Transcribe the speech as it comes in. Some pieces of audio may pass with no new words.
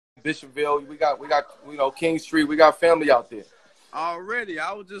Bishopville. We got you know, King Street. We got family out there. Already,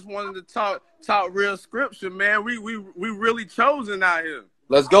 I was just wanting to talk real scripture, man. We really chosen out here.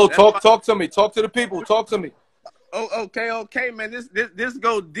 Let's go. Talk to me. Talk to the people. Talk to me. Oh, okay, man. This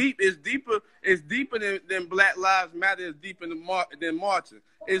go deep. It's deeper than Black Lives Matter. It's deeper than marching.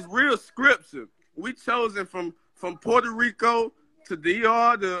 It's real scripture. We chosen from Puerto Rico to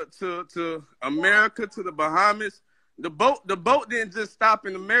DR to America to the Bahamas. The boat didn't just stop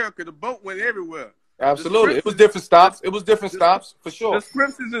in America. The boat went everywhere. Absolutely. It was different stops. It was different stops for sure. The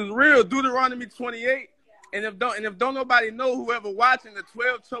scriptures is real. Deuteronomy 28. And if don't nobody know, whoever watching, the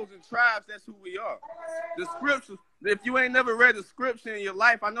 12 chosen tribes, that's who we are. The scriptures, if you ain't never read the scripture in your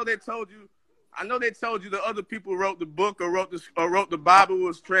life, I know they told you the other people wrote the book or wrote the Bible,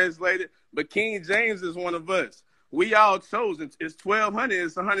 was translated, but King James is one of us. We all chosen. It's 1,200.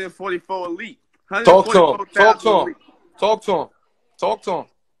 It's 144 elite. Talk to him. Talk to him.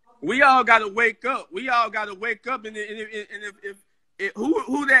 We all got to wake up. We all got to wake up. And if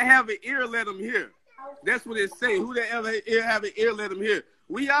who that have an ear, let them hear. That's what it say. Who that ever have an ear, let them hear.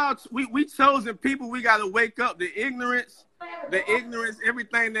 We chosen people. We got to wake up. The ignorance,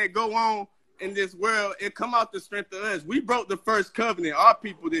 everything that go on in this world, it come out the strength of us. We broke the first covenant. Our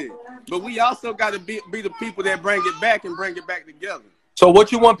people did. But we also got to be the people that bring it back and bring it back together. So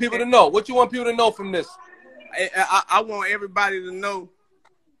what you want people to know? What you want people to know from this? I want everybody to know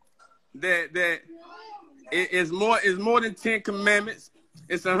that it's more than 10 commandments.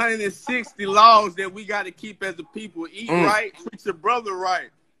 It's 160 laws that we got to keep as a people. Eat right, treat your brother right.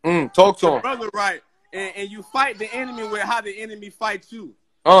 Talk to him. Brother right, and you fight the enemy with how the enemy fights you.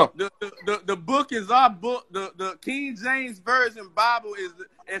 The book is our book. The King James Version Bible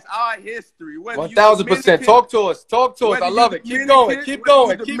is our history. 1,000%. Talk to us. Talk to us. I love it. Keep going. Keep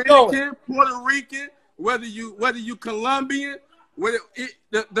going. Keep going. Puerto Rican, whether you Colombian,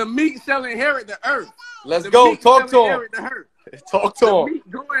 the meat shall inherit the earth. Let's go. Talk to him. Talk to him.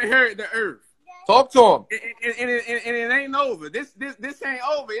 Go inherit the earth. Talk to him. And it ain't over. This ain't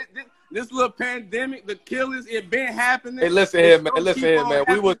over. This little pandemic, the killings, it been happening. Hey, listen here, man. Listen here, man.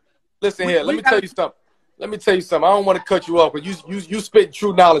 Listen here. Let me tell you something. I don't want to cut you off, but you spitting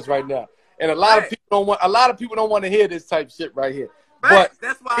true knowledge right now. And a lot of people don't want to hear this type of shit right here. But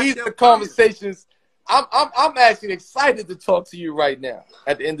that's why these are the conversations. I'm actually excited to talk to you right now.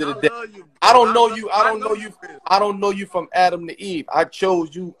 At the end of the day, I don't know you. I don't know you from Adam to Eve. I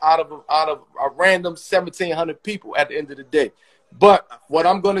chose you out of a random 1,700 people. At the end of the day, but what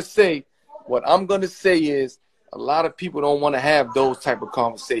I'm gonna say is a lot of people don't want to have those type of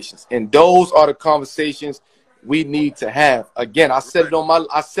conversations, and those are the conversations we need to have. Again, I said it on my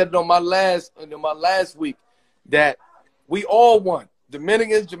last week that we all won.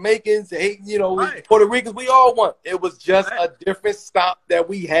 Dominicans, Jamaicans, Puerto Ricans, we all won. It was just a different stop that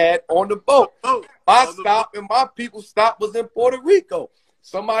we had on the boat. My stop and my people's stop was in Puerto Rico.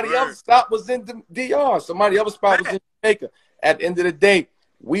 Somebody else's stop was in DR. Somebody else's spot was in Jamaica. At the end of the day,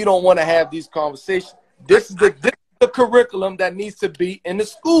 we don't want to have these conversations. This is the curriculum that needs to be in the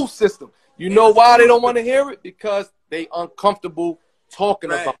school system. You know why they don't want to hear it? Because they uncomfortable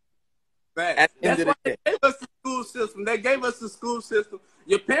talking about it. At the end of the day. They gave us the school system. They gave us the school system.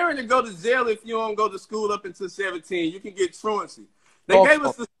 Your parent to go to jail if you don't go to school up until 17. You can get truancy. They gave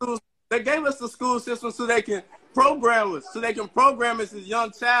us the school system so they can program us. So they can program us as a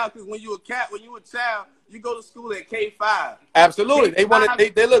young child. Because when you a child, you go to school at K5. Absolutely.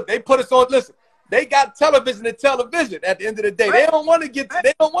 K5. They put us on. Listen, they got television and television. At the end of the day, they don't want to get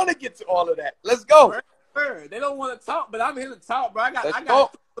to all of that. Let's go. They don't want to talk, but I'm here to talk, bro. I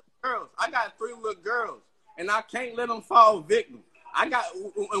got girls. I got 3 little girls, and I can't let them fall victim.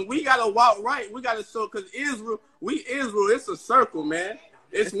 And we gotta walk right. We gotta show, because Israel, it's a circle, man.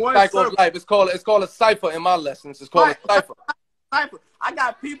 It's one circle of life. It's called a cipher in my lessons. It's called a cipher. I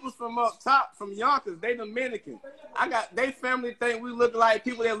got people from up top, from Yonkers. They Dominican. They family think we look like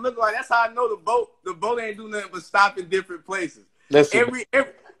people that look like. That's how I know the boat ain't do nothing but stop in different places. Listen.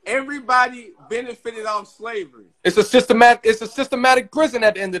 Everybody benefited off slavery. It's a systematic prison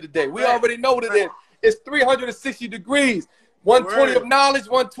at the end of the day. We already know what it is. It's 360 degrees. 120 of knowledge,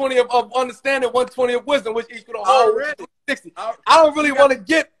 120 of understanding, 120 of wisdom, which each could hold 60. I don't want to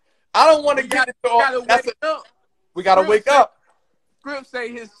get into all that. We got to wake up. Script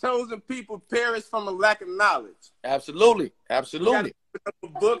say his chosen people perish from a lack of knowledge. Absolutely. Absolutely. Pick up a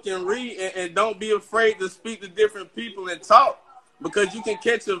book and read, and don't be afraid to speak to different people and talk. Because you can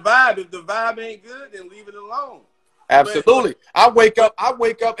catch a vibe. If the vibe ain't good, then leave it alone. Absolutely. I wake up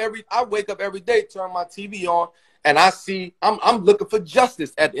every day, turn my TV on, and I see I'm looking for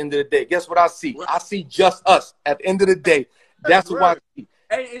justice at the end of the day. Guess what I see? I see just us at the end of the day. That's what I see.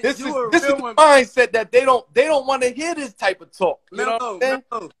 Hey, this is the mindset that they don't want to hear this type of talk. You know what I'm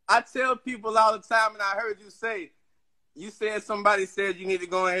saying? I tell people all the time, and I heard you say, somebody said you need to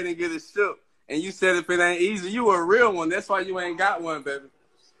go ahead and get a ship, and you said if it ain't easy, you a real one. That's why you ain't got one, baby.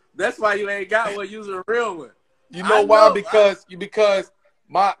 That's why you ain't got one. You's a real one. You know why? Because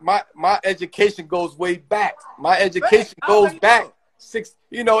my education goes way back. My education goes back.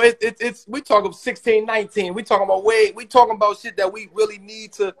 You know, it's we talk of 16, 19. We talking about shit that we really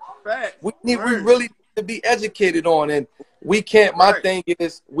need to we really need to be educated on, and we can't. My thing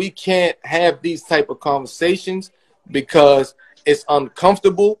is we can't have these type of conversations because it's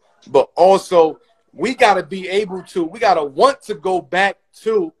uncomfortable, but also we gotta be able to. We gotta want to go back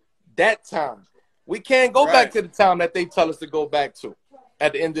to that time. We can't go back to the time that they tell us to go back to.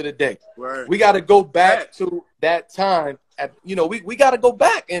 At the end of the day, we got to go back to that time. You know, we got to go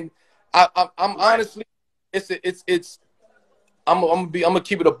back, and I'm honestly, I'm gonna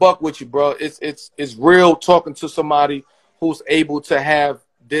keep it a buck with you, bro. It's real talking to somebody who's able to have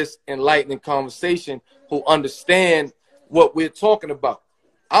this enlightening conversation, who understand what we're talking about.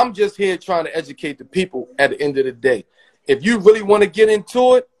 I'm just here trying to educate the people. At the end of the day, if you really want to get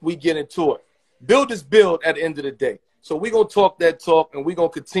into it, we get into it. Build is build. At the end of the day. So we're going to talk that talk, and we're going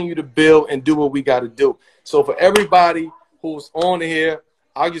to continue to build and do what we got to do. So for everybody who's on here,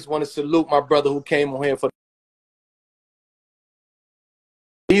 I just want to salute my brother who came on here.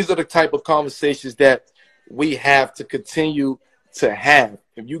 These are the type of conversations that we have to continue to have.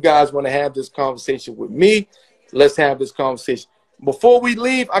 If you guys want to have this conversation with me, let's have this conversation. Before we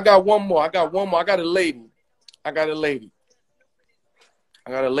leave, I got one more. I got a lady. I got a lady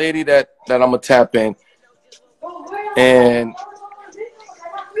that I'm going to tap in. And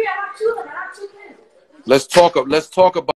let's talk about